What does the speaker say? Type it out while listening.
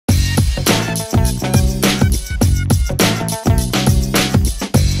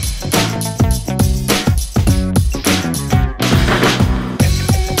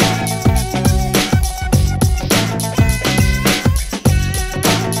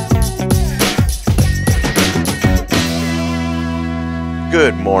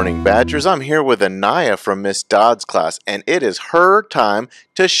Good morning, Badgers. I'm here with Anaya from Miss Dodd's class, and it is her time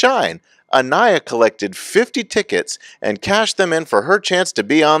to shine. Anaya collected 50 tickets and cashed them in for her chance to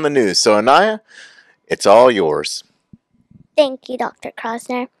be on the news. So, Anaya, it's all yours. Thank you, Dr.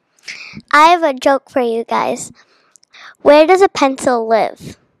 Krosner. I have a joke for you guys. Where does a pencil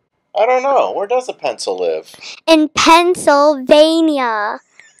live? I don't know. Where does a pencil live? In Pennsylvania.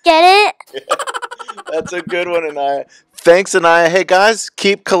 Get it? That's a good one, Anaya. Thanks, Anaya. Hey, guys,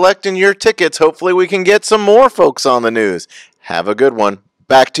 keep collecting your tickets. Hopefully we can get some more folks on the news. Have a good one.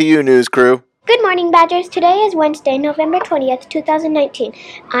 Back to you, news crew. Good morning, Badgers. Today is Wednesday, November 20th, 2019.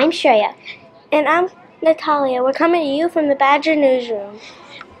 I'm Shreya. And I'm Natalia. We're coming to you from the Badger Newsroom.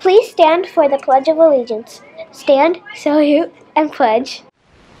 Please stand for the Pledge of Allegiance. Stand, salute, and pledge.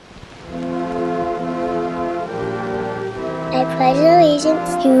 I pledge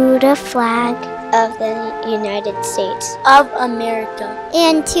allegiance to the flag of the United States Of America.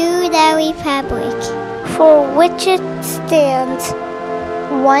 and to the republic for which it stands,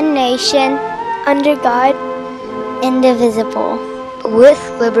 one nation, under God, indivisible, with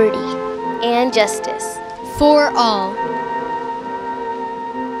liberty And justice. For all.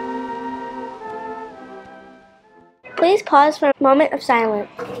 Please pause for a moment of silence.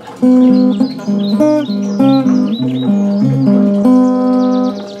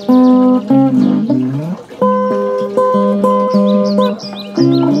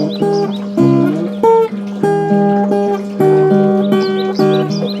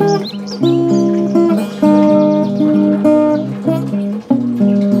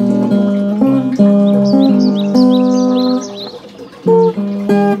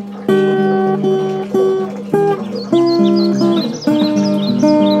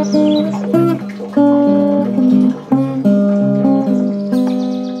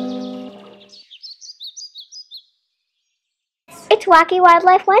 It's Wacky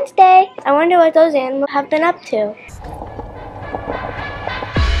Wildlife Wednesday. I wonder what those animals have been up to.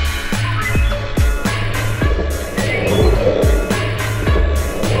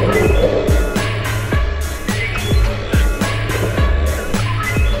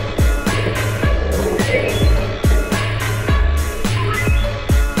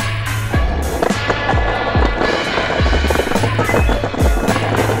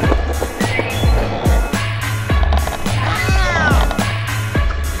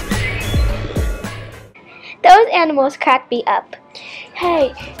 Those animals crack me up.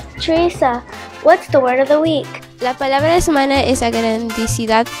 Hey, Teresa, what's the word of the week? La palabra de semana es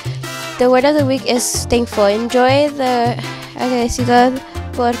agradecida. The word of the week is thankful. Enjoy the agradecida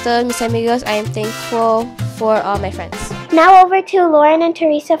por todos mis amigos. I am thankful for all my friends. Now over to Lauren and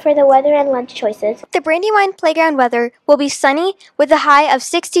Teresa for the weather and lunch choices. The Brandywine playground weather will be sunny with a high of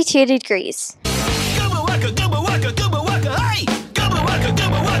 62 degrees.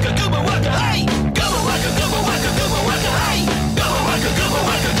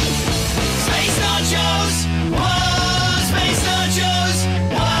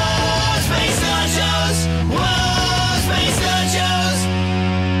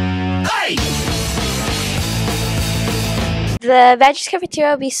 The Badgers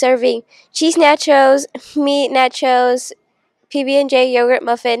cafeteria will be serving cheese nachos, meat nachos, PB&J yogurt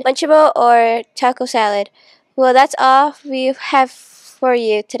muffin, Lunchable, or taco salad. Well, that's all we have for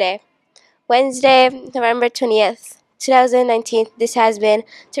you today. Wednesday, November 20th, 2019. This has been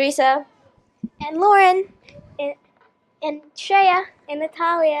Teresa And Lauren. And Shreya and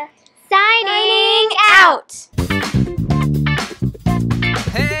Natalia. Signing out.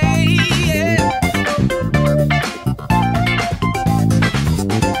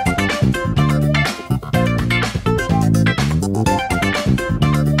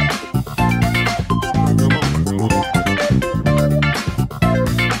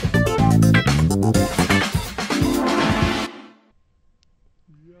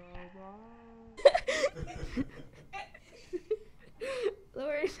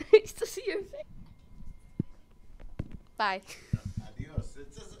 Lauren, nice to see your face. Bye. Adios.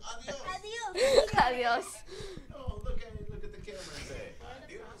 It says adios. Adios. Oh, look at the camera and say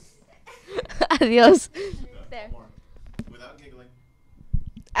adios. Adios. More. Without giggling.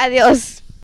 Adios.